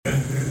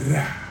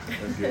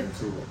get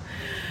into it.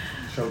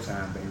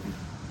 Showtime, baby.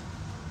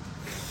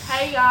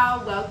 Hey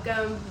y'all,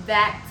 welcome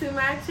back to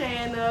my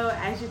channel.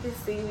 As you can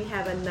see, we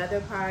have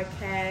another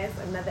podcast,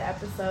 another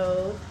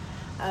episode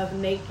of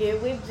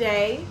Naked with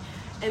Jay.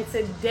 And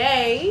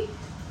today,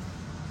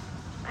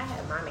 I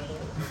have my man.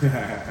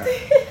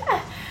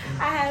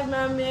 I have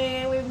my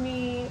man with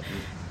me.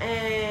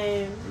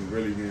 And we're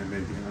really getting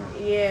naked, huh?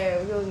 Yeah,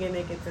 we're gonna get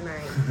naked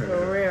tonight.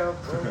 For real.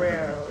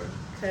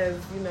 Cause,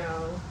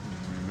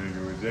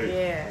 Naked with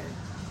Jay.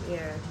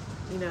 Yeah.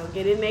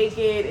 Getting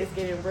naked, it's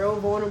getting real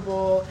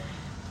vulnerable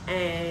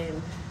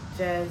and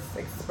just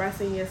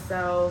expressing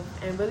yourself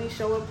and really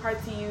showing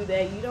parts of you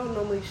that you don't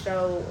normally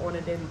show on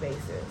a daily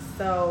basis.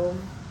 So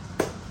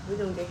we're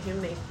gonna get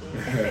him naked.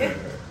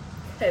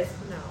 Cause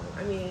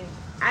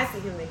I see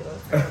him naked all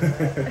the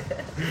time.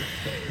 But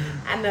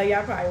I know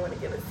y'all probably want to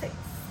give a taste.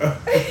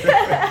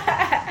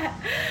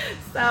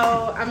 So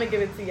I'm gonna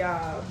give it to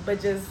y'all,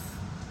 but just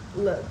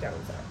look, don't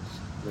touch.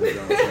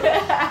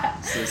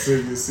 So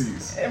sit your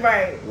seats.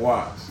 Right.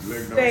 Watch.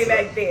 Stay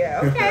back there,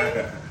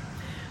 okay?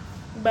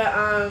 But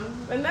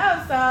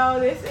no, so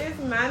this is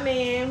my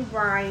man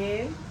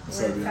Brian. You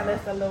want to tell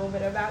us a little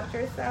bit about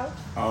yourself?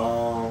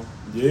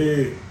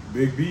 Yeah,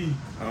 Big B.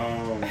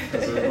 As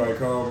everybody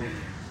call me,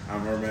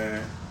 I'm her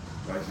man.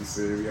 Like she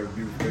said, we have a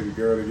beautiful baby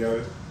girl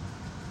together.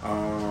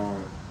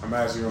 I'm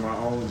actually on my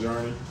own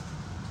journey,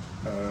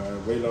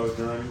 weight loss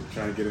journey,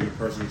 trying to get into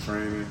personal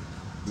training,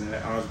 and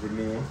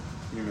entrepreneur,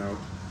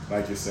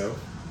 like yourself.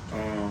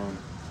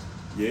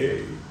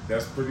 Yeah,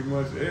 that's pretty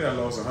much it. I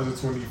lost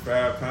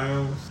 125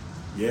 pounds.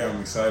 Yeah,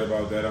 I'm excited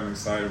about that. I'm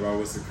excited about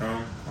what's to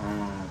come.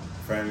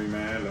 Family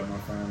man, love my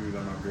family,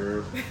 love my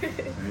girl.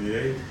 And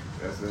yeah,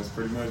 that's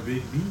pretty much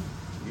Big B.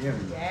 Yeah.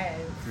 Yes.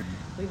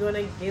 We're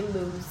gonna get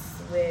loose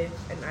with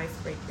an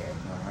icebreaker.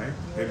 All right.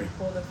 You wanna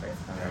pull the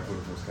first card? Yeah, I put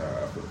the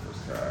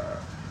first card.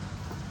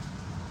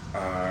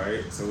 All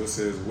right. So it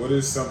says, what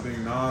is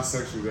something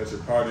non-sexual that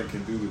your partner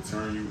can do to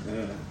turn you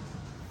on?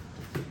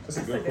 That's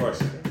a good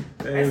question.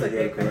 That is a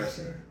good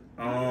question.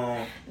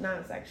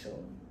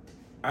 Non-sexual.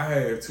 I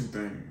have two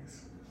things.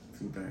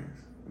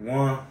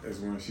 One is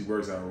when she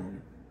works out with me.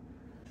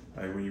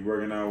 Like when you're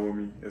working out with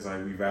me, it's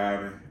like we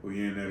vibing, we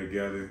in there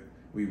together,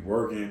 we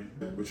working,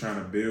 we're trying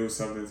to build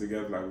something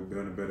together, like we're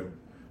building a better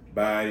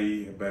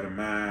body, a better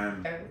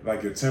mind,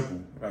 like your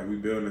temple. Like we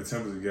building a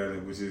temple together,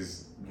 which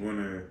is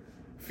gonna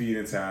feed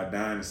into our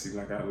dynasty,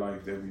 like our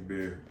life that we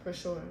build. For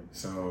sure.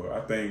 So I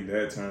think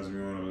that turns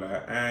me on a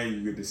lot. And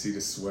you get to see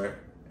the sweat,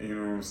 you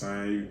know what I'm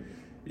saying?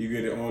 You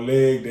get it on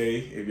leg day.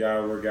 If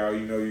y'all work out,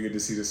 you get to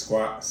see the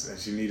squats. And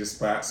she need a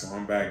spot, so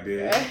I'm back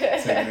there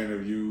taking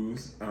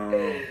interviews.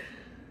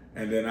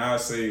 And then I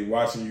say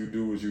watching you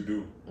do what you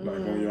do, like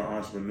on your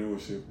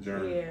entrepreneurship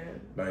journey. Yeah.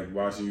 Like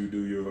watching you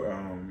do your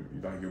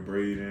your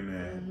braiding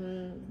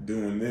and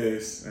doing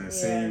this and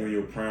seeing you in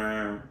your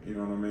prime. You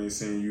know what I mean?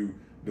 Seeing you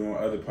doing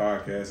other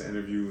podcasts,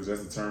 interviews.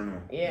 That's a turn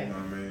on. Yeah. You know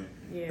what I mean?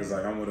 Yeah. Cause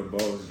like I'm with a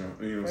boss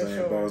joint. You know what I'm saying?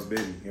 Sure. Boss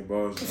baby, a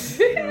boss joint.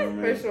 You know what I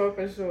mean?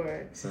 For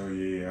sure. So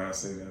yeah, I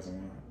say that's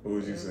one. What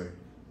would you say?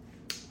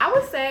 I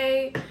would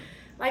say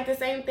like the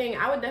same thing.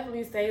 I would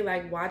definitely say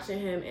like watching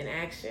him in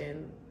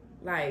action,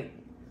 like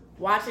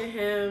watching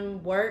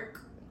him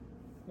work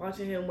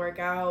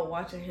out,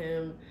 watching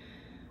him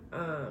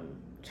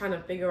trying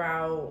to figure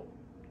out,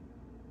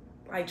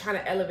 like trying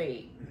to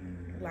elevate.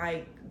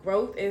 Like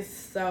growth is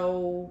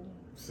so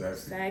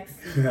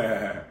sexy.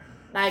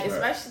 Like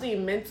especially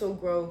mental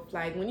growth.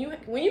 Like when you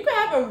can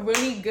have a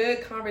really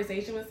good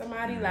conversation with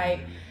somebody,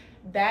 like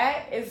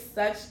that is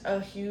such a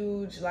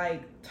huge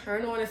like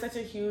turn on. It's such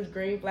a huge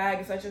green flag.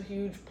 It's such a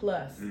huge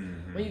plus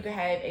when you can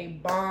have a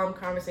bomb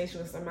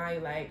conversation with somebody.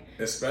 Like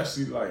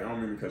especially like I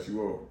don't mean to cut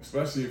you off.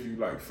 Especially if you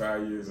like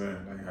 5 years in,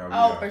 like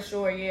how we for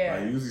sure, yeah.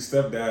 Like usually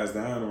stuff dies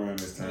down around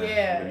this time.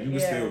 Yeah, but you can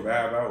still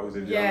vibe out. Was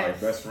it y'all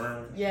like best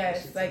friends?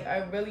 Yes, like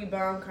a really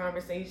bomb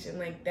conversation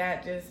like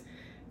that just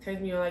turns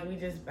me on. Like we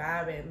just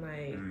vibing.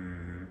 Like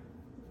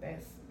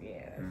that's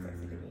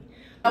sexy to me.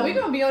 We're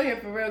going to be on here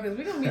for real because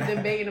we're going to be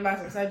debating about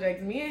some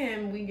subjects. Me and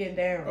him, we get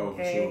down,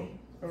 okay?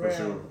 For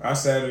sure. I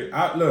said it.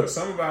 Look,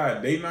 some of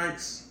our date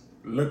nights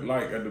look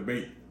like a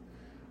debate.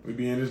 We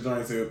be in this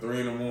joint till 3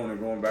 in the morning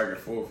going back and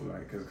forth,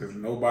 like, because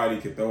nobody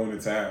can throw in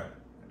the towel.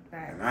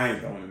 Facts. And I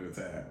ain't throwing in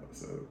the towel,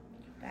 so.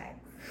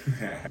 Facts.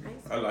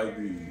 I like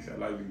these.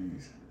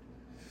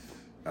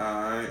 All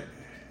right.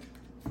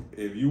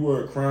 If you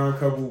were a crime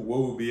couple,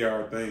 what would be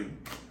our thing?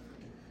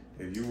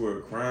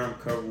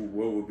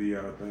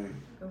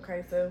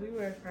 Okay, so if we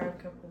were a crime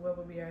couple, what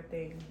would be our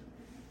thing?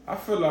 I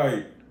feel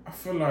like,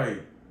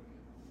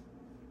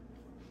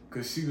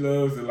 cause she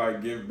loves to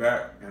like give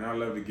back, and I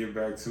love to give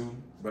back too.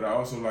 But I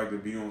also like to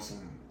be on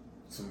some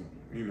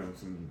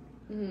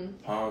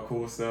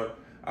hardcore stuff.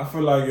 I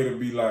feel like it'll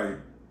be like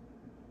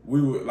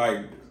we would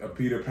like a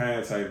Peter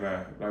Pan type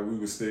vibe. Like we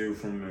would steal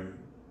from the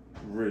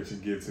rich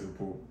and give to the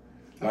poor.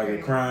 Like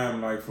a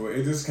crime, like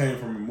it just came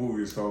from a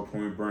movie. It's called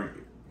Point Break.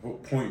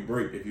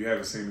 If you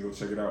haven't seen it, go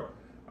check it out.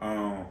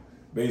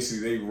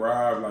 Basically, they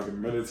robbed like a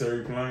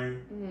military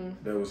plane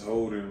that was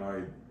holding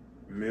like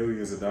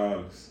millions of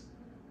dollars,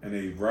 and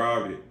they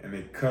robbed it and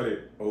they cut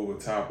it over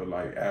top of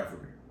like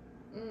Africa.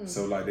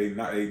 So like they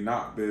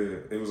knocked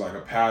it was like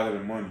a pallet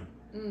of money,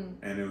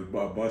 and it was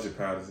a bunch of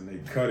pallets, and they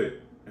cut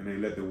it and they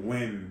let the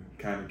wind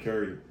kind of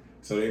carry it.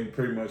 So they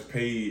pretty much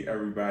paid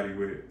everybody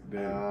with it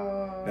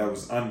that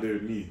was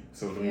underneath.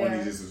 So the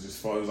money just was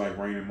fall. It was like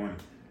raining money.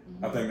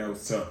 I think that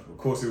was tough. Of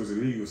course, it was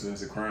illegal, so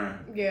that's a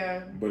crime.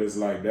 Yeah. But it's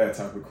like that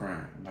type of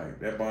crime, like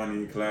that Bonnie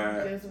and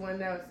Clyde. Just one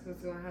that was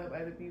just gonna help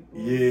other people.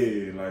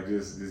 Yeah, like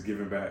just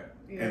giving back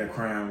in a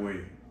crime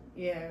way.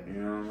 Yeah. You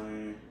know what I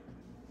mean?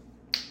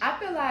 I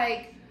feel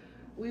like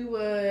we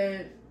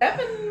would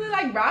definitely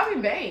like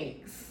robbing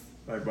banks.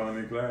 Like Bonnie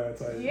and Clyde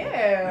type.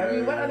 Yeah. I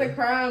mean, what other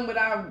crime would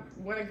I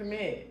want to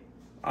commit?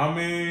 I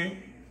mean,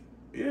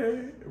 yeah,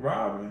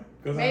 robbing.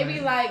 Maybe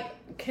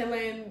like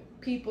killing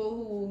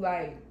people who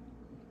like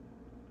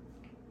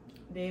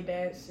did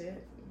bad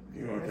shit.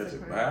 You gonna catch a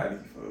body,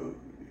 fool.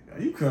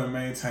 You couldn't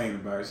maintain a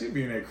body. She'd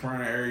be in that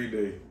crying every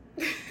day.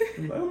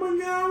 Like, oh my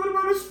God, what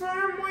about this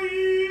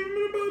family?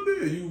 What about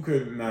this? You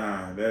couldn't.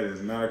 Nah, that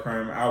is not a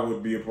crime I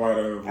would be a part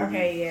of.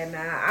 Okay, yeah, nah.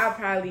 I'll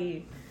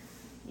probably,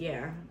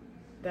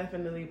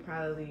 definitely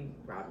probably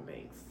rob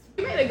banks.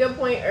 You made a good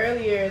point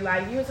earlier.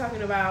 Like, you were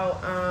talking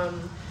about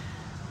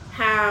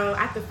how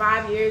after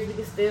 5 years we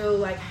could still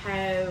like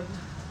have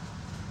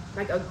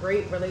like a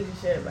great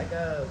relationship. Like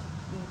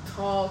we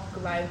talk,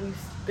 like we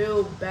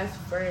still best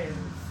friends.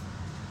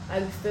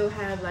 Like we still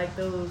have like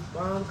those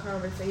bomb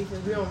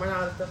conversations. We don't run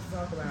out of stuff to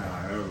talk about.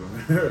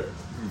 Nah,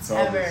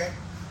 ever.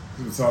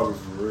 People talkers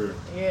for real.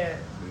 Yeah.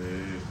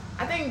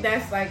 I think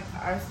that's like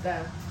our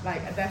stuff.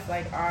 Like that's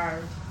like our.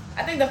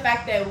 I think the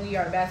fact that we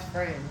are best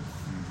friends.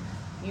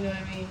 You know what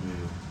I mean?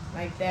 Yeah.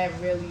 Like that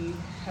really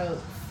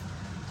helps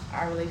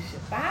our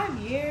relationship. 5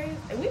 years,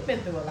 and we've been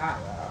through a lot,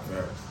 y'all.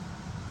 Yeah.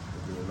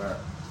 We've been through a lot.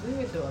 We've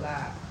been through a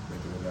lot. Been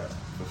through a lot,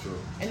 for sure.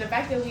 And the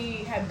fact that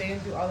we have been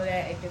through all of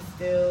that and can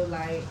still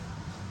like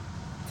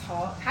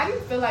talk. How do you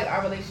feel like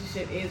our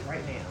relationship is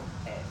right now?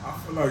 I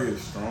feel like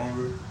it's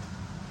stronger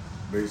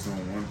based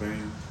on one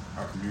thing,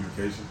 our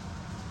communication.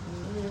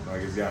 Mm-hmm.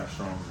 Like it's gotten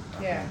stronger.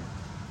 I Yeah. think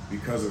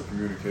because of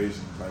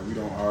communication. Like we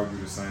don't argue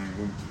the same.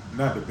 We're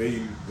not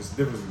debating. There's a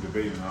difference in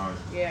debating and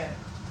arguing. Yeah.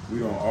 We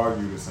don't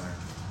argue the same.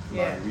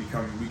 Yeah. Like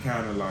we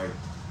kind of like,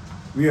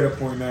 we at a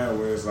point now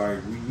where it's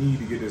like we need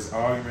to get this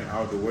argument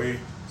out the way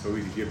so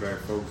we can get back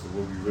focused on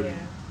what we really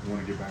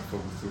want to get back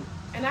focused to.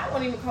 And I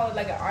wouldn't even call it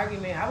like an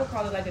argument. I would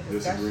call it like a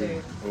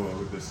discussion. Or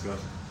a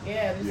discussion.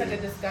 Yeah, just like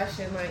a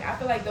discussion. Like I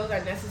feel like those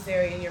are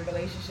necessary in your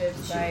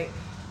relationships. Sure. Like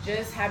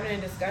just having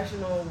a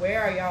discussion on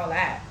where are y'all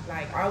at?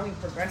 Like are we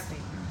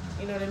progressing?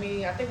 You know what I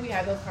mean? I think we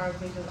have those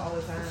conversations all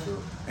the time. Sure.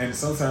 And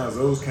sometimes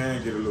those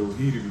can get a little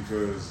heated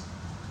because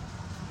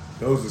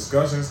those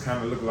discussions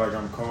kind of look like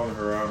I'm calling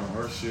her out on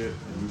her shit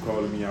and you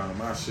calling me out on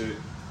my shit,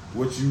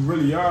 which you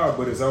really are,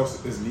 but it's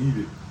also it's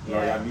needed.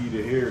 Like I need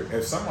to hear.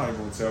 If somebody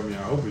gonna tell me,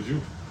 I hope it's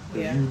you,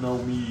 because you know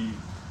me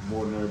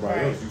more than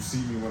everybody else. You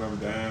see me when I'm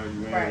down,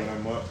 you ain't when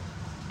I'm up.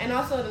 And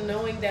also the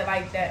knowing that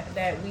like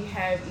that we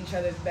have each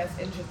other's best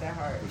interest at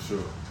heart. For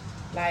sure.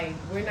 Like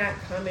we're not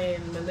coming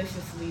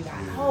maliciously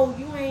like, oh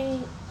you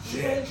ain't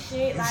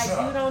shit. Like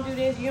you don't do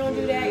this, you don't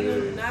do that.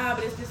 Nah,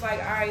 but it's just like,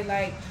 all right,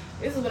 like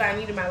this is what I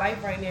need in my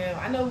life right now.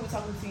 I know we were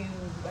talking to you,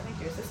 I think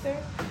your sister,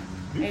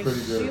 and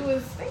pretty good. She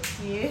was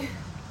you.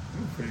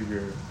 You pretty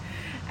good.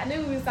 I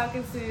knew we was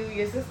talking to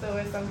your sister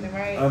or something,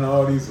 right? On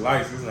all these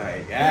lights, it's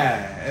like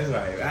it's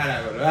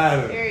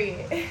like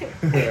period.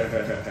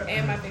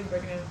 And my face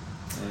breaking out.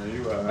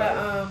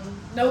 But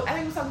no, I think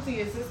we was talking to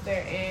your sister,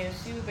 and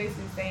she was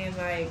basically saying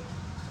like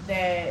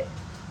that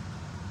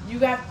you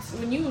got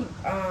when you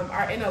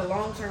are in a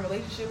long-term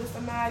relationship with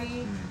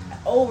somebody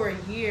over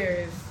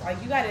years,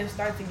 like you got to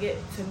start to get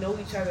to know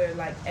each other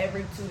like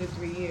every 2 to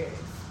 3 years,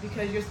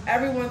 because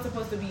everyone's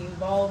supposed to be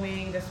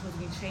evolving, they're supposed to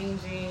be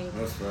changing.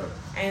 That's right.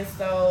 And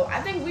so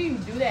I think we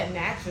do that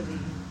naturally.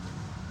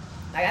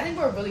 Like I think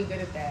we're really good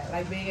at that,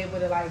 like being able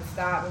to like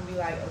stop and be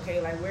like,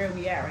 okay, like where are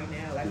we at right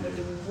now? Like what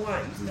do we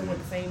want? You still want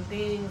the same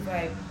things?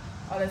 Like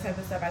all that type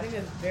of stuff. I think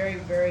it's very,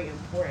 very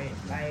important.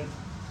 Like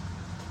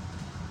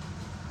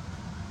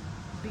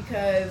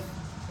because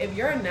if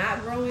you're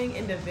not growing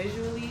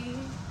individually,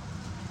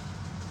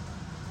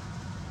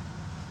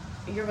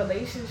 your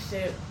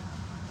relationship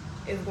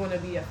is going to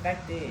be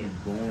affected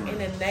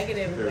in a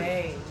negative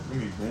way. It's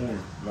gonna be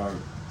boring. Like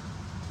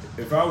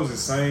if I was the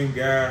same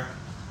guy.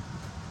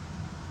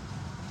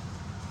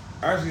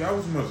 Actually, I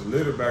was much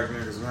litter back then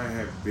because I ain't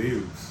had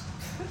bills,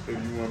 if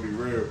you want to be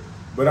real.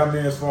 But I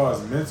mean, as far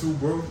as mental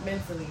growth.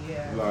 Mentally,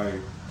 yeah.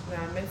 Like.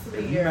 Nah,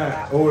 mentally, if you're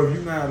not, or if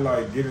you're not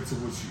like getting to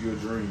what your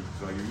dreams,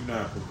 like if you're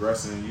not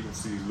progressing, you can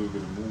see a little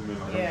bit of movement,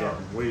 like I'm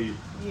dropping weight.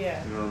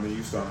 Yeah. You know what I mean?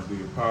 You starting to do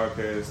your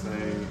podcast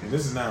thing, and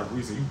this is not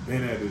recent. You've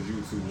been at this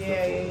YouTube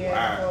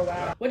stuff for a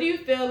while. What do you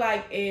feel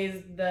like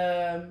is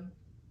the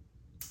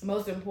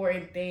most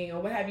important thing,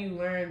 or what have you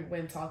learned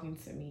when talking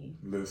to me?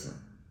 Listen.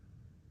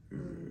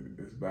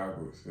 It's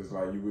backwards. It's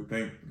like you would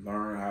think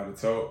learn how to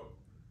talk.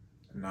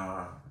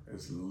 Nah,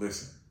 it's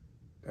listen.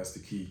 That's the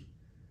key.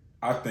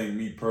 I think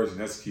me personally,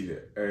 that's the key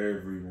to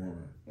every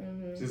woman.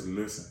 Just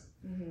listen.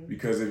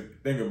 Because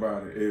think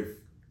about it,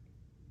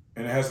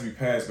 and it has to be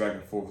passed back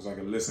and forth. It's like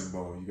a listen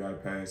ball. You gotta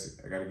pass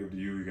it. I gotta give it to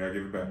you. You gotta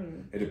give it back.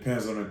 It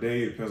depends on the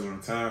day. It depends on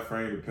the time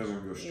frame. It depends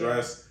on your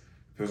stress.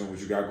 Depends on what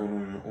you got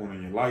going on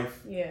in your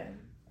life. Yeah.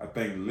 I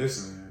think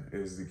listening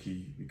is the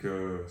key,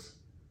 because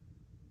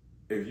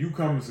if you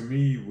come to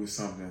me with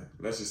something,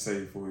 let's just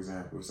say, for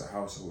example, it's a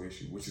household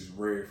issue, which is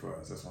rare for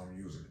us. That's why I'm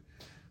using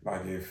it.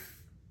 Like if...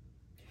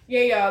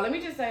 Yeah, y'all, let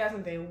me just tell y'all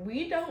something.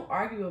 We don't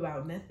argue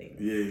about nothing.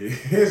 Yeah.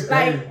 It's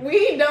like,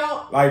 we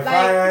don't... Like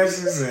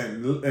finances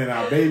and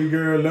our baby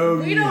girl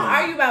Logan. We don't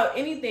argue about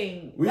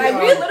anything. We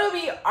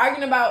literally be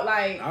arguing about,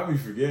 like... I be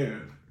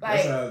forgetting.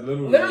 Like,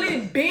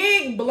 literally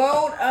big,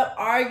 blown up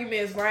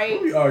arguments, right?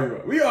 What we argue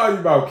about? We argue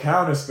about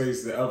counter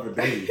space the other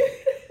day.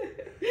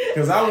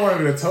 Because I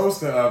wanted a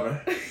toaster oven.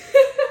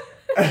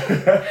 We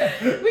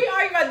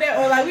argue about that,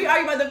 or like we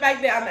argue about the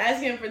fact that I'm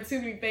asking him for too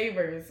many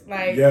favors,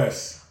 like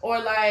yes, or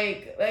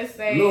like let's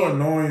say little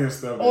annoying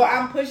stuff, or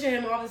I'm pushing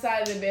him off the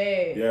side of the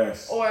bed,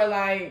 yes, or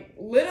like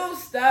little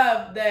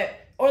stuff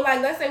that, or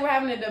like let's say we're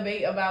having a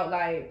debate about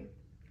like,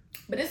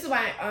 but this is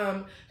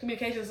why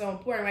communication is so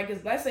important, right?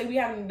 Because let's say we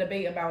having a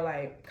debate about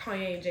like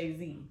Kanye and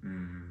Jay-Z.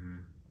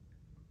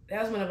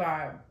 That was one of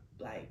our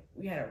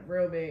we had a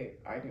real big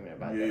argument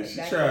about that. Yeah, she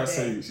tried to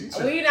say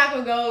we're not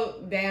gonna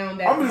go down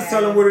that. I'm just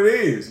telling what it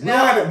is.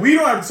 No. We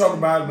don't have to talk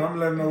about it, but I'm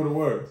letting know what it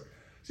was.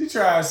 She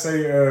tried to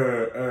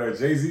say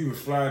Jay-Z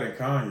was flyer than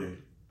Kanye.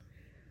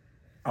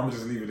 I'm gonna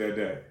just leave it at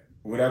that.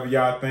 Whatever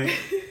y'all think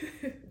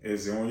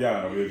is on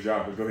y'all. It's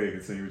y'all, but go ahead,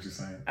 continue what you're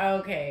saying.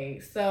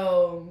 Okay,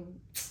 so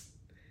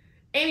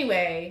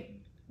anyway,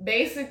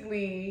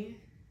 basically,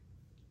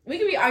 we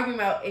could be arguing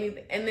about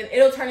anything, and then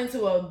it'll turn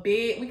into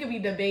we could be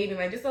debating,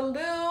 like, just a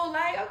little,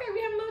 like, okay,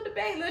 we have a little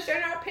debate, let's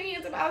share our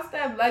opinions about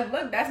stuff. Like,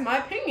 look, that's my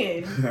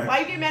opinion. Why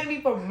you get mad at me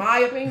for my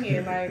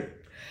opinion? Like,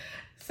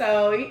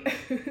 so,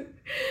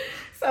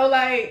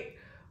 like,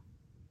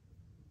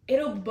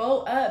 it'll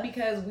blow up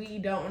because we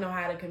don't know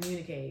how to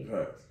communicate.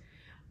 Right.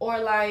 Or,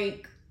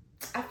 like,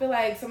 I feel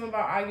like some of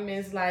our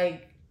arguments,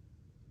 like,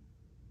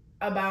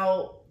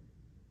 about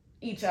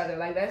each other,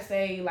 like let's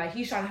say like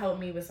he's trying to help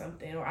me with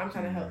something, or I'm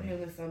trying to help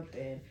him with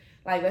something,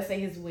 like let's say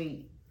his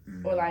weight,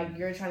 or like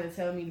you're trying to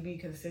tell me to be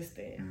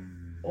consistent,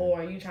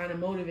 or you trying to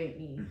motivate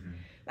me,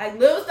 like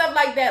little stuff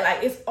like that.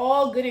 Like it's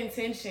all good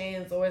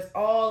intentions, or it's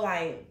all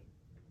like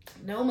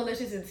no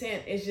malicious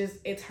intent. It's just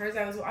it turns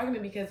out into an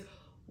argument because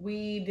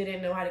we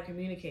didn't know how to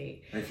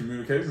communicate. And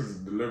communication is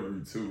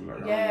delivery too.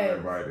 Like yes. I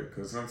don't know about it,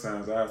 because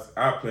sometimes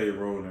I play a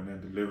role in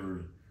that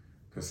delivery,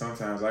 because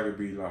sometimes I could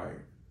be like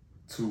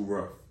too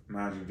rough.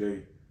 Mind you,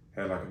 Jay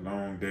had like a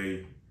long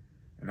day,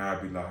 and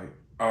I'd be like,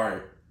 all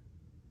right,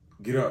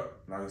 get up.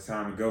 Like, it's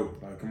time to go.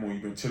 Like, come on,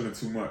 you've been chilling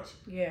too much.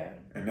 Yeah.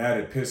 And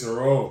that'd piss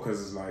her off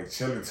because it's like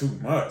chilling too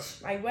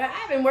much. Like, well,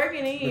 I've been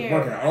working in here.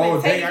 Working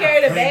all day. Taking care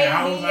of the baby.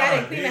 I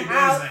didn't clean the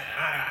house.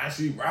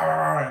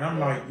 And I'm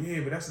like, yeah,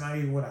 but that's not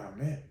even what I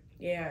meant.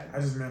 Yeah. I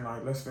just meant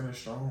like, let's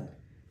finish strong.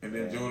 And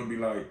then Jordan be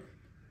like,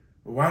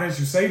 well, why didn't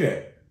you say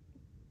that?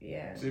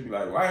 Yeah. She'd be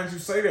like, why didn't you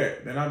say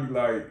that? Then I'd be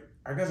like,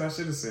 I guess I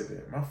should have said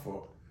that. My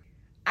fault.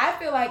 I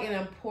feel like an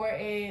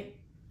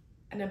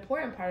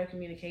important part of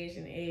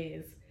communication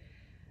is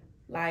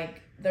like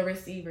the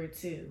receiver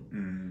too.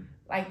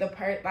 Like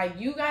like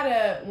you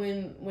gotta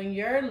when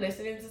you're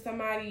listening to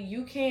somebody,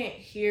 you can't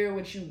hear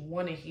what you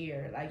want to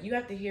hear. Like you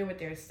have to hear what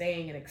they're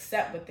saying and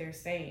accept what they're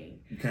saying.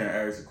 You can't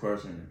ask a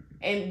question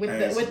and with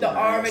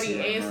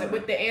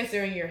the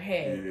answer in your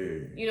head.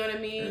 Yeah. You know what I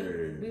mean?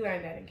 Yeah. We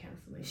learned that in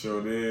counseling.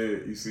 Sure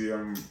did. You see,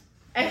 I'm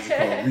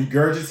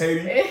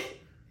regurgitating.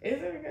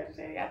 Is it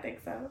regurgitating? I think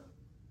so.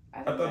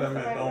 I thought that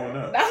meant throwing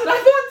up. That's what I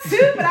thought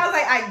too, but I was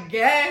like, I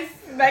guess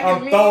that can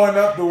mean... throwing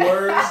up the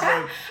words.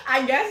 Like,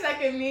 I guess that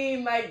can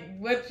mean, like,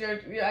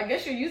 I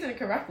guess you're using it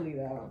correctly,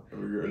 though.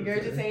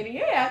 Regurgitating.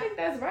 Yeah, I think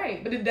that's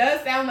right. But it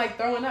does sound like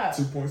throwing up.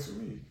 2 points for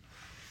me.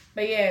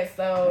 But yeah,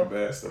 so...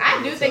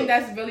 I do think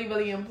that's really,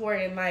 really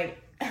important. Like,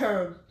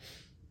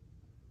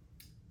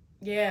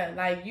 yeah,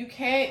 like, you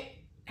can't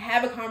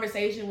have a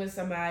conversation with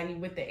somebody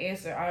with the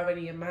answer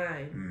already in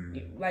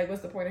mind. Like,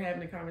 what's the point of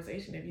having a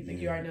conversation if you think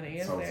you already know the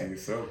answer? Talk to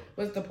yourself.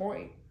 What's the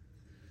point?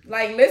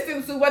 Like,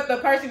 listen to what the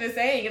person is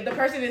saying. If the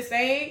person is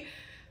saying,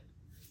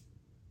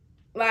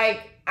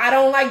 like, I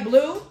don't like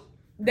blue,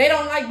 they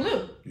don't like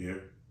blue. Yeah.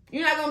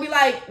 You're not gonna be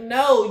like,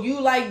 no,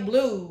 you like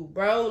blue,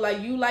 bro.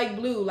 Like, you like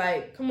blue.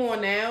 Like, come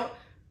on now.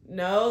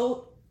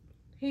 No.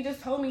 He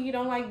just told me he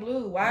don't like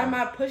blue. Why am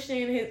I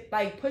pushing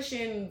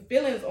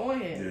feelings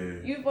on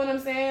him? Yeah. You know what I'm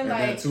saying? And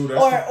like,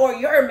 or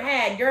you're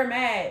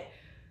mad.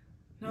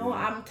 No,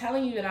 I'm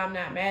telling you that I'm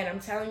not mad. I'm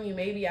telling you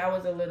maybe I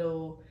was a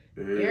little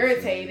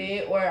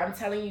irritated, or I'm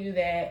telling you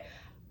that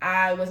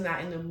I was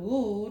not in the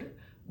mood,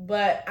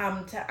 but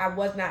I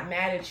was not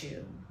mad at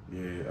you.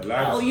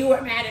 Yeah, you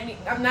were mad at me.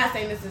 I'm not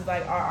saying this is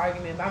like our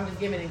argument, but I'm just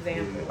giving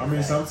examples. Yeah. I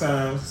mean,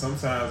 sometimes,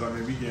 I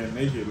mean, we getting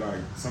naked.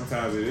 Like,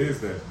 sometimes it is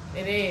that.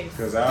 It is.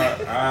 Because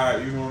I,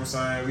 you know what I'm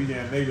saying? We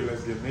getting naked,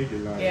 let's get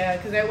naked. Like, yeah,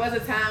 because there was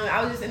a time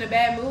I was just in a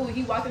bad mood.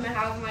 He walked in the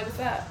house and like, what's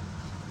up?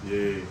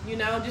 Yeah. You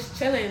know, just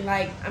chilling.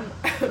 Like, I'm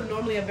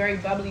normally a very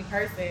bubbly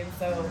person,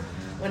 so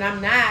when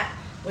I'm not,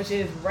 which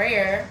is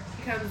rare,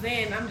 he comes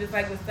in, I'm just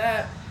like, what's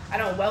up? I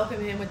don't welcome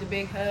him with a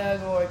big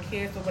hug or a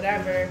kiss or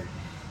whatever.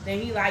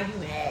 Then he like, you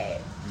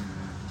mad.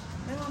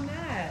 No, I'm not.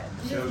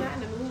 I'm just not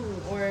in the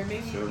mood. Or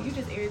maybe you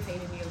just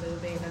irritated me a little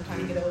bit and I'm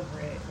trying to get over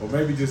it. Or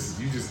maybe you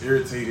just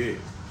irritated.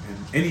 And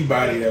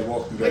anybody that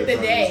walked through that is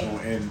going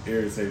to end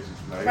irritation.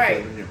 Like,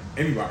 right.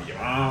 Anybody, your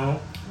mom.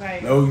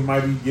 Right. No, you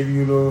might be giving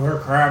you a little, her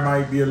cry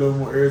might be a little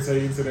more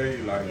irritating today.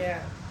 Like,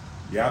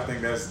 yeah, I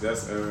think that's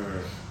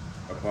a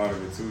part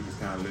of it too, just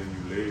kind of letting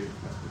you live.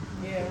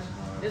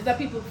 Like, just let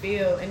people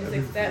feel and just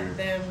accept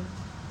them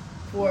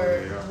for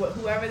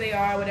whoever they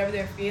are, whatever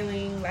they're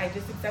feeling. Like,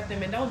 just accept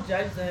them and don't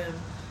judge them.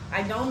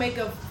 Like, don't make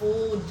a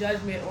full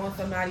judgment on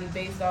somebody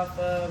based off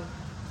of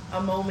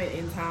a moment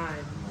in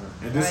time.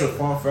 And this is a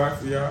fun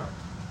fact for y'all.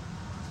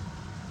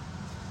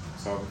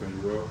 Sorry for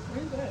you, well.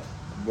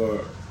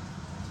 But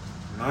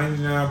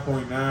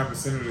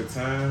 99.9% of the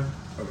time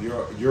of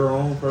your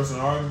own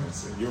personal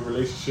arguments in your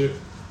relationship,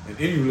 in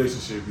any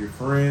relationship, your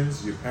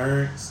friends, your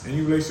parents,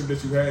 any relationship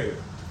that you have,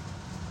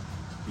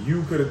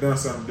 you could have done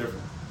something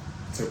different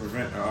to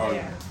prevent an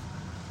argument.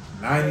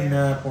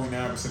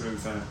 99.9%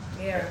 of the time.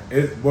 Yeah.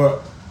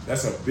 But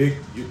that's a big.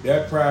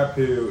 That pride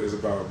pill is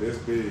about this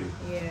big.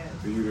 Yeah.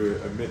 For you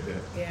to admit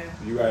that. Yeah.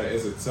 You got.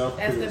 It's a tough.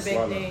 That's pill the to big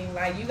swallow. thing.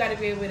 Like, you got to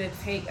be able to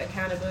take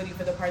accountability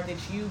for the part that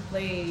you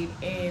played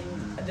in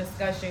a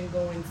discussion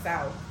going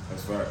south.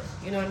 That's right.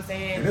 You know what I'm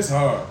saying? And it's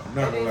hard. I'm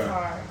not gonna lie. It is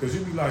hard. Because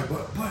you be like,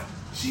 but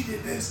she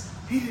did this.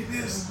 He did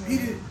this. He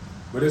did.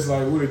 But it's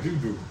like, what did you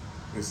do?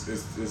 It's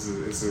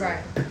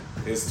right.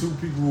 It's two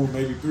people,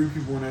 maybe three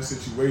people in that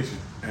situation,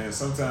 and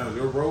sometimes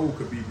your role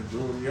could be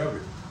majority of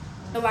it.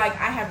 Like,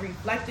 I have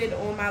reflected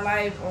on my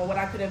life, on what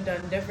I could have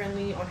done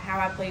differently, on how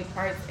I played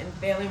parts in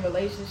failing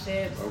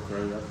relationships,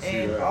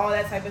 and all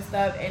that type of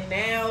stuff. And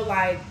now,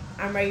 like,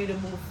 I'm ready to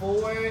move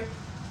forward,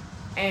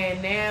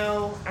 and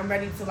now I'm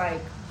ready to, like,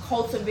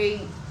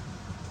 cultivate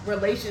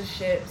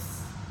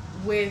relationships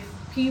with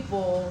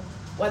people,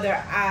 whether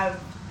I've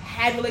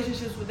had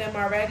relationships with them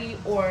already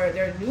or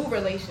they're new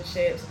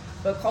relationships,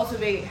 but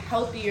cultivate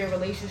healthier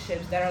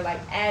relationships that are,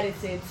 like,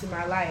 additive to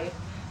my life.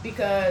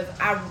 Because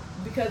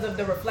of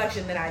the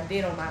reflection that I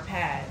did on my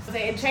past.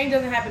 And change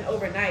doesn't happen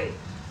overnight,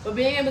 but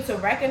being able to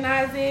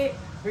recognize it,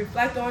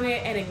 reflect on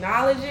it, and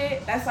acknowledge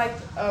it, that's like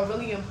a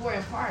really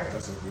important part.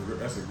 That's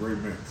a great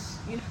mix.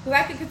 You know, because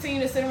I could continue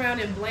to sit around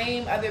and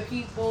blame other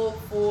people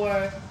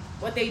for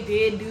what they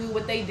did do,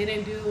 what they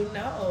didn't do.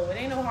 No, it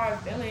ain't no hard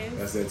feelings.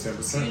 That's that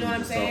 10%. You know what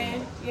I'm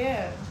saying?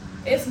 Yeah.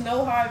 It's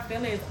no hard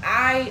feelings.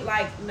 I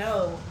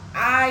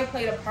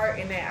played a part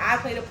in that.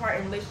 I played a part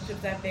in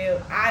relationships that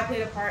failed. I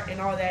played a part in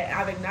all that.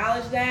 I've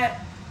acknowledged that,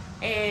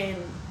 and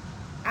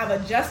I've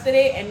adjusted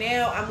it, and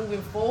now I'm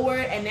moving forward,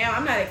 and now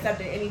I'm not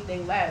accepting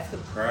anything less.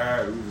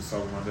 Pride, we were just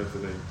talking about that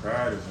today.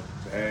 Pride is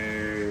a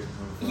bad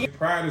motherfucker.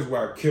 Pride is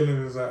why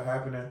killings are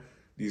happening.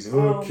 These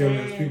hood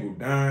killings, people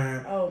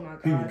dying,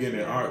 people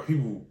getting art,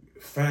 people,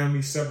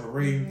 family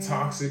separating,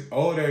 toxic.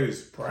 All that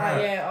is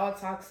pride. All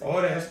toxic.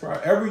 All that is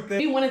pride. Everything.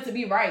 We want it to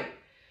be right.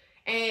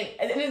 And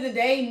at the end of the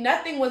day,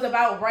 nothing was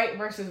about right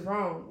versus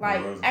wrong.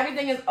 Like,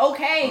 everything is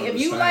okay. If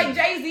you like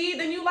Jay-Z,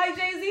 then you like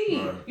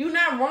Jay-Z. Right. You're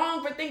not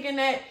wrong for thinking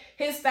that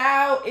his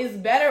style is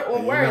better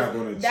or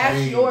worse.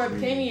 That's your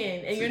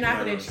opinion. And you're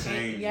not going to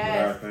change.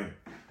 Yes.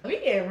 We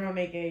get real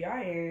making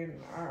y'all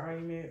hearing our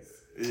arguments.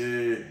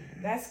 Yeah.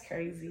 That's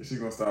crazy. She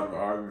going to start an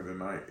argument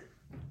tonight.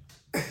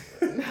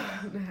 No.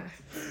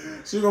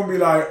 She going to be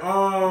like,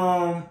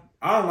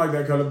 I don't like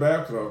that color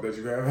backdrop that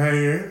you have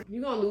hanging.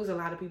 You're going to lose a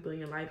lot of people in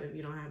your life if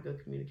you don't have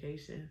good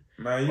communication.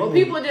 Man,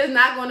 people just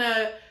not going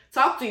to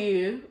talk to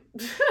you.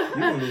 You're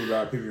going to lose a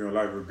lot of people in your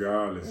life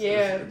regardless.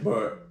 Yeah.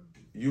 But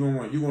you're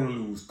going to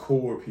lose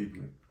core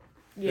people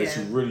that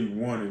you really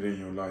wanted in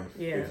your life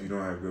if you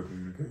don't have good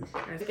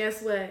communication.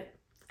 Guess what?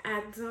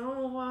 I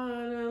don't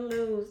want to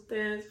lose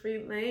this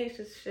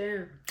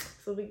relationship.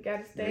 So we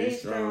got to stay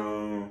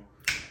strong.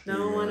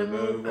 Don't want to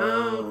move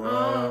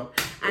on.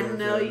 I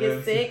know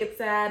you're sick and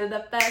tired of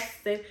the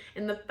fussing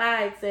and the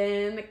fights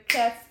and the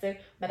cussing,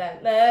 but I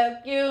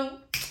love you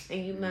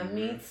and you love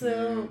me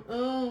too.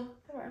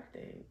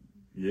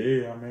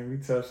 Yeah, I mean, we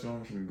touched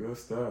on some good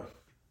stuff.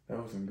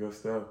 That was some good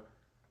stuff.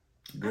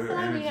 Good I feel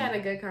like we had a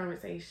good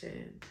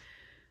conversation.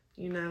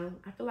 You know,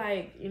 I feel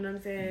like, you know what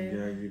I'm saying?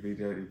 Yeah, you beat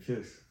that a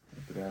kiss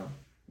after that.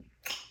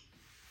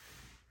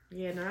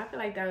 Yeah, no, I feel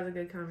like that was a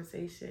good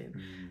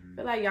conversation. I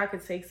feel like y'all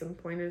could take some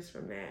pointers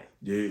from that.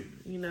 Yeah.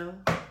 You know?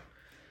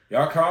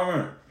 Y'all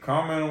comment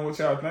on what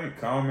y'all think.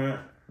 Comment.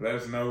 Let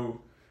us know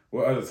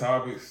what other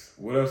topics,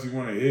 what else you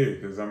want to hear.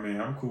 Because, I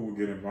mean, I'm cool with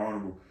getting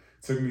vulnerable.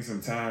 Took me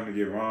some time to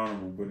get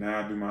vulnerable, but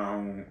now I do my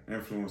own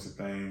influencer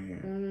thing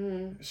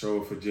and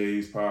show it for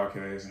Jay's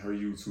podcast and her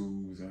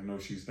YouTubes. And I know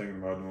she's thinking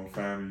about doing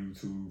family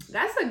YouTubes.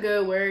 That's a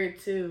good word,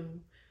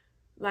 too.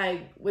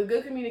 Like, with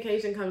good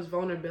communication comes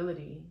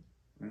vulnerability.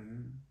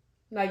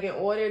 Like, in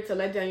order to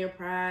let down your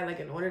pride, like,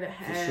 in order to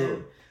have... For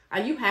sure.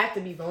 You have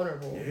to be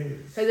vulnerable. Yes.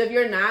 Because if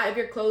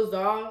you're closed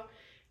off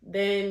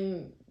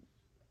then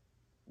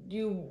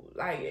you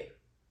like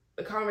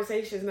the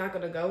conversation is not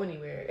gonna go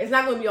anywhere. It's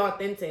not gonna be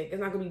authentic. It's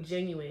not gonna be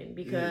genuine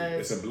because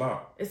it's a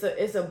block.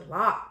 It's a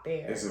block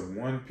there. It's a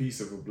one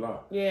piece of a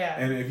block. Yeah.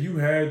 And if you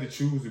had to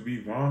choose to be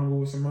vulnerable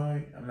with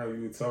somebody, I know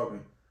you were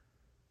talking,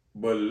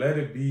 but let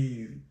it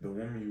be the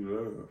woman you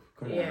love.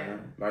 Come on,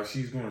 man. Like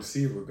she's gonna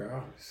see it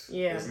regardless.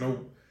 Yeah.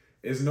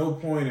 There's no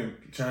point in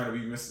trying to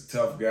be Mr.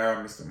 Tough Guy,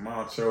 Mr.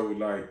 Macho,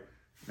 like,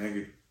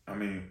 nigga, I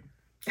mean,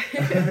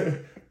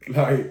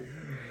 like,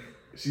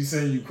 she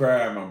seen you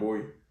cry, my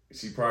boy.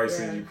 She probably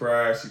seen you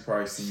cry. She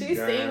probably seen you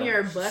down. She's seen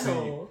your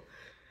butthole.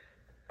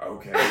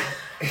 Okay.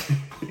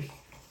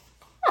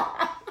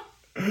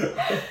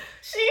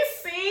 She's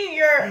seen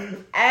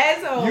your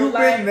asshole. You've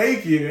been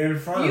naked in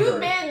front of her. You've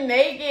been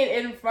naked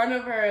in front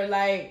of her.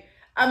 Like,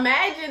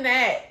 imagine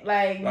that.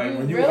 Like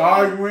when you really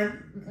arguing.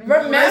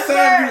 Remember, next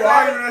time you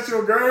arguing at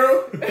your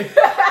girl.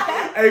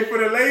 Hey, for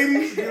the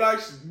ladies, be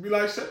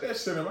like, shut that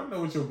shit up. I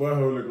know what your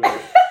butthole look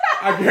like.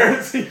 I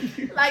guarantee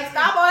you. Like,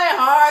 stop all that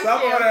hard shit.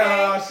 Stop all that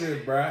hard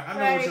shit, bruh. I know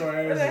what your ass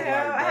what the is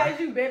hell? like, I had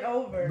you bent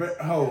over. Man,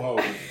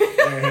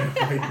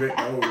 I bent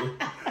over.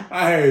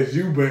 I had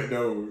you bent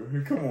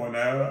over. Come on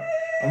now.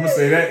 I'm gonna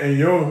say that in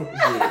your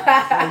shit.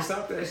 Hey,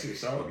 stop that shit,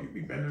 Shaw. You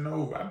be bending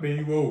over. I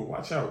bend you over.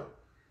 Watch out.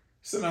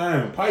 Sit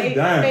down. Pipe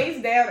down.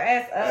 Face down,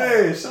 ass up.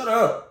 Hey, shut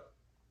up.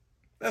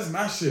 That's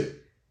my shit.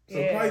 So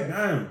pipe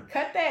down.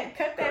 Cut that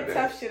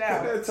tough shit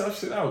out. Cut that tough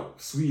shit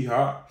out,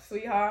 sweetheart.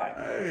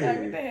 Hey. Like,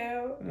 what the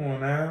hell? Come on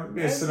now. You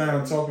better sit down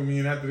and talk to me,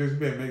 and after this, you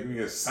better make me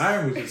a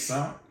sandwich or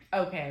something.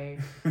 Okay.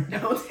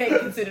 Don't take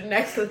it to the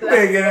next level. You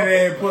better get in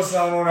there and put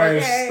something on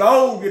that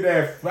stove, get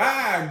that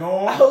fire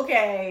going.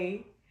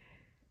 Okay.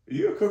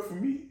 You a cook for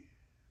me?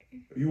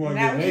 You want to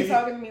get naked? Now you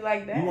talking to me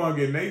like that? You want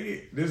to get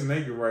naked? This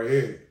naked right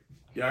here.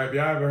 Y'all, if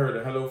y'all ever heard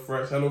of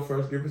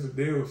HelloFresh, give us a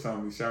deal or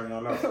something. We shouting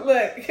y'all out.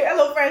 Look,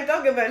 HelloFresh,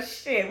 don't give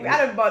us shit.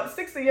 I done bought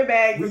 6 of your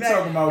bags. We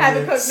talking about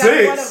haven't cooked 6.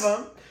 not one of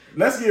them.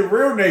 Let's get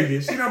real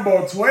naked. She done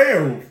bought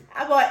 12.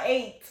 I bought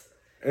 8.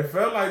 It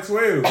felt like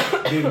 12.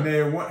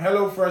 Then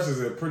HelloFresh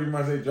is pretty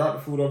much they drop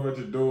the food off at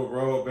your door,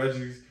 raw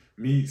veggies,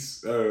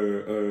 meats,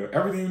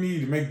 everything you need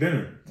to make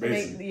dinner.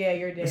 Basically,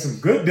 your dinner. And some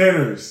good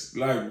dinners,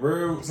 like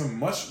some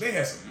mushroom. They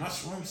had some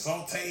mushroom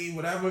saute,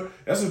 whatever.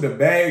 That's what the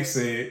bag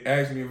said.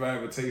 Asked me if I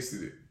ever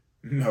tasted it.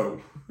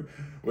 No,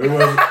 it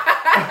wasn't.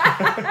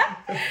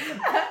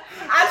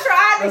 I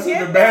tried to That's get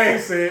what the bag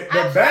said.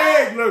 The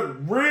bag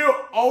looked real.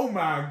 Oh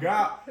my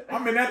God!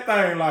 I'm in that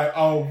thing like,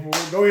 oh, boy,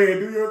 go ahead,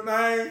 do your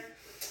thing.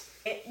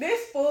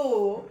 This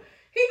fool,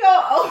 he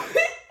go.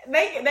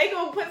 They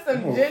gonna put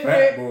some ginger.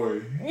 Fat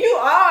boy. You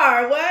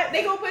are what?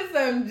 They gonna put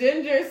some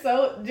ginger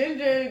soda.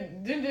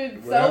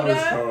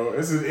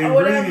 It's an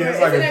ingredient.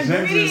 It's like a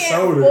ginger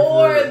soda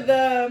for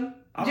the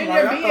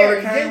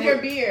ginger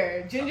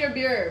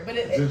beer. But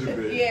ginger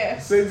beer. Yeah.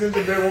 Say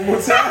ginger beer one more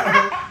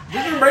time.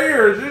 Ginger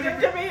beer.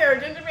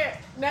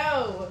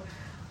 No.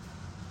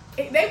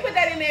 They put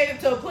that in there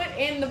to put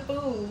in the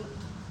food.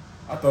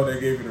 I thought they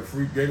gave you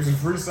some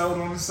free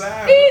soda on the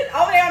side. He's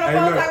over there on the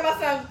phone talking about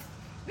something.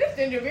 This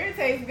ginger beer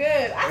tastes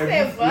good. I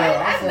said, what?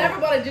 I've never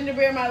bought a ginger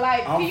beer in my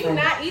life. Can you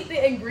not eat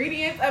the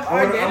ingredients of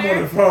our dinner? I'm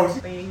on the phone.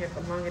 Staying here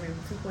for longer than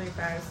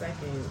 2.5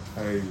 seconds.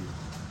 Hey.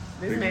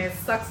 This man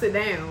sucks it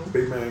down.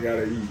 Big man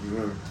gotta eat, you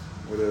know.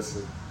 What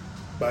else?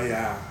 But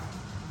yeah,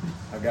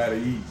 I gotta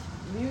eat.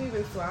 Do you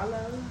even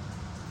swallow?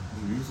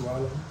 Do you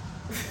swallow?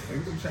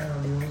 Ain't you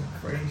trying to do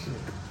crazy shit?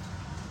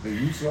 Do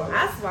you swallow?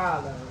 I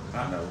swallow.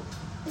 I know.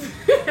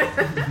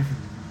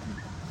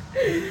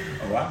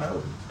 Oh, I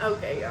know.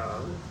 Okay,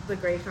 y'all. It's a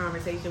great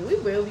conversation. We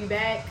will be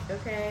back,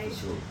 okay? For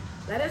sure.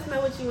 Let us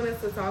know what you want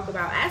us to talk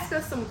about. Ask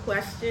us some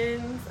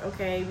questions,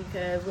 okay?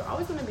 Because we're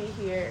always going to be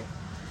here.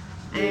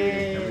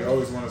 And we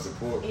always want to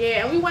support.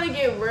 Yeah, and we want to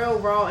get real,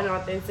 raw, and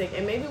authentic.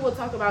 And maybe we'll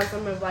talk about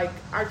some of, like,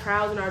 our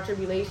trials and our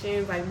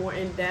tribulations, like, more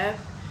in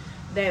depth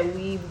that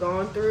we've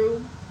gone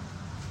through.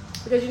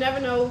 Because you never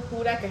know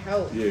who that could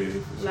help. Yeah, for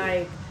sure.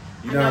 Like,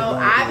 I know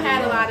I've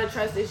had a lot of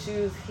trust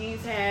issues.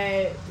 He's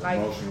had, like,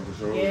 emotional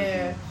control.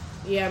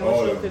 Yeah,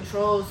 emotional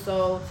control.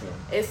 So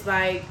it's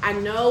like, I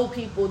know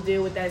people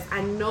deal with that.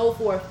 I know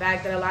for a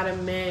fact that a lot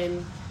of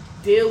men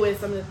deal with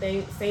some of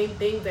the same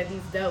things that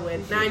he's dealt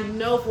with. Sure. And I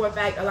know for a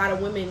fact a lot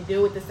of women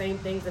deal with the same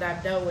things that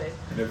I've dealt with.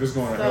 And if it's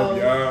going to help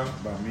y'all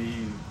by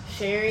me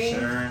sharing,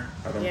 I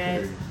don't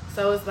care.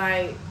 So it's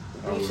like,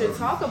 we should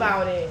talk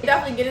about it.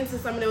 Definitely get into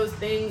some of those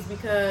things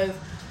because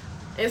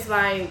it's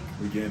like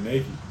we getting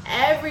naked.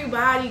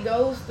 Everybody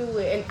goes through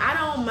it, and I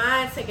don't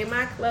mind taking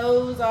my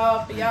clothes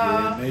off for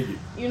y'all. Naked.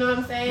 You know what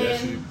I'm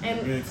saying?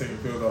 Yeah, you ain't taking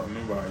clothes off of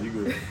nobody. You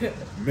could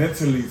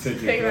mentally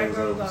take your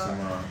clothes off of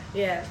somebody.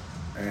 Yeah.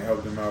 And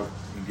help them out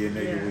and get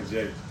naked with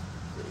Jay.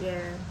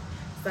 Yeah.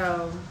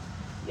 So,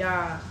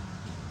 y'all,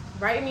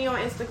 write me on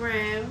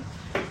Instagram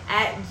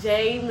at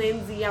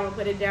JLindsay. I'm gonna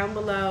put it down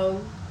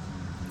below.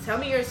 Tell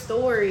me your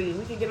story.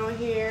 We can get on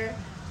here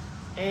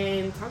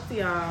and talk to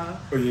y'all.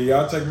 Oh yeah,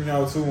 y'all check me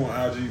out too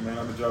on IG, man.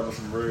 I've been dropping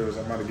some reels.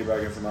 I'm about to get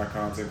back into my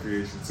content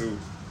creation too.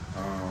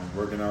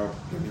 working out,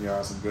 giving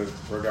y'all some good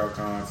workout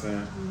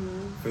content,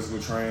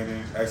 physical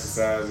training,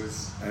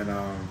 exercises, and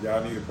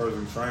y'all need a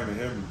personal trainer to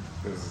help me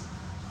because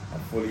I'm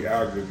fully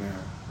out of it now.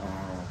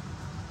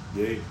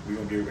 Yeah, we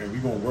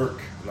gonna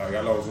work. Like I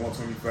lost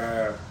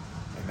 125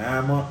 in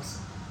 9 months.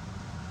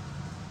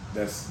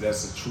 That's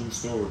a true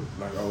story.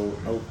 Like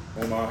no,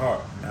 on my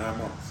heart, 9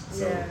 months.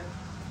 So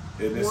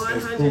it's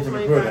proof in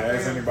the pudding.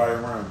 Ask anybody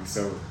around me.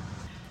 So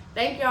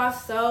thank y'all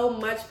so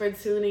much for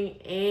tuning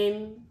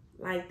in.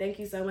 Like, thank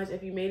you so much.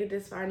 If you made it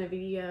this far in the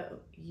video,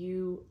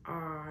 you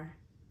are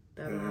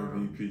the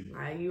MVP.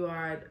 Like, you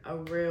are a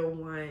real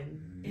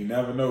one. You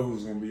never know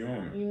who's gonna be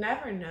on it. You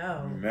never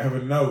know. You never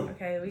know.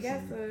 Okay, we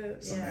got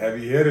some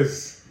heavy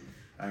hitters.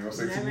 I ain't gonna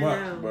say too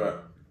much,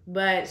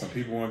 but some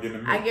people want to get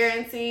in the I mix.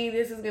 guarantee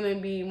this is going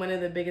to be one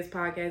of the biggest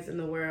podcasts in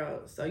the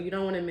world. So you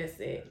don't want to miss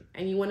it.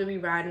 And you want to be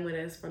riding with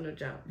us from the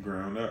jump.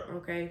 Ground up.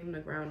 Okay, from the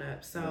ground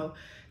up. So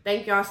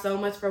thank y'all so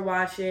much for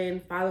watching.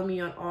 Follow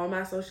me on all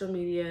my social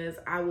medias.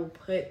 I will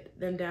put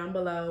them down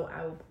below.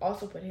 I will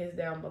also put his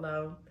down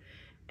below.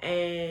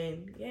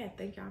 And yeah,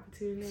 thank y'all for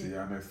tuning in. See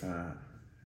y'all next time.